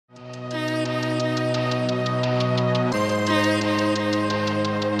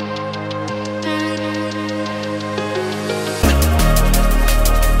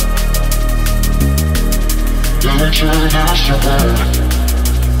We'll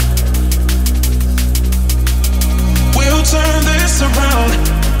turn this around.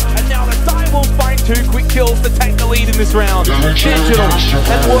 And now the Direwolves find 2 quick kills to take the lead in this round. Digital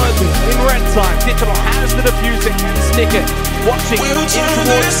and Worthy in red time. Digital has the diffuser and stick it. Watching in towards King.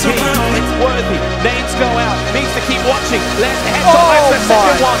 It's Worthy. Nades go out. Needs to keep watching. Left headshot. That's the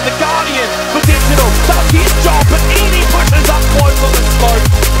second one. The Guardian for Digital does his job, but Edie pushes up close on the smoke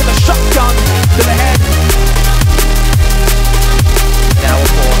with a shotgun to the head. Now a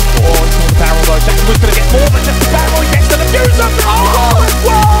 4 into the barrel though. Jackie Woo's going to get more than just the barrel. He gets the diffuser. Oh, it's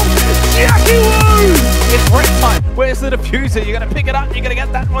wrong! Jackie Woo! It's red time. Where's the diffuser? You're going to pick it up. You're going to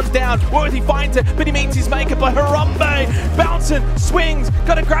get that one down. Worthy finds it, but he meets his maker by Harambe. Bouncing, swings,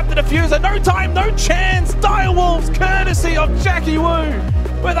 got to grab the diffuser. No time, no chance. Direwolves, courtesy of Jackie Woo,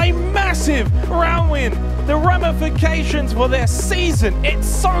 with a massive round win. The ramifications for their season, it's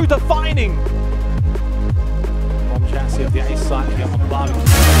so defining. Chassis of the ace side to get on the left, and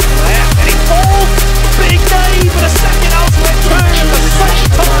he falls! Big nade, but a second ultimate turn at the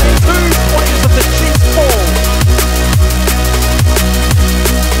same time. 2 points of the Chiefs fall.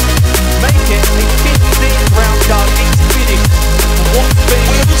 Make it a 15th round gun. It's finished. What's been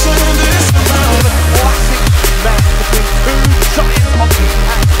one of the classic match between 2 giant hockey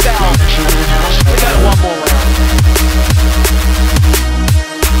hands down. We go to one more round.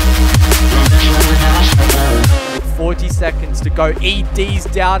 40 seconds to go. ED's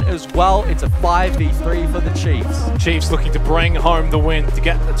down as well. It's a 5v3 for the Chiefs. Chiefs looking to bring home the win, to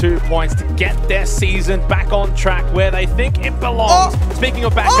get the 2 points, to get their season back on track where they think it belongs. Speaking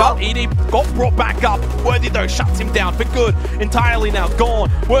of back up, ED got brought back up. Worthy though shuts him down for good. Entirely now gone.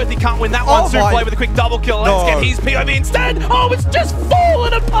 Worthy can't win that one. Souffle with a quick double kill. Let's get his POV instead. Oh, it's just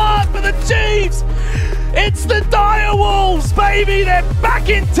falling apart for the Chiefs. It's the Direwolves, baby. They're back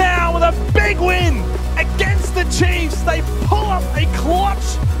in town with a big win against the Chiefs. They pull up a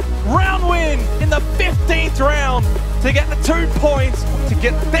clutch round win in the 15th round to get the 2 points to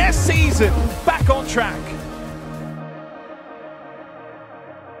get their season back on track.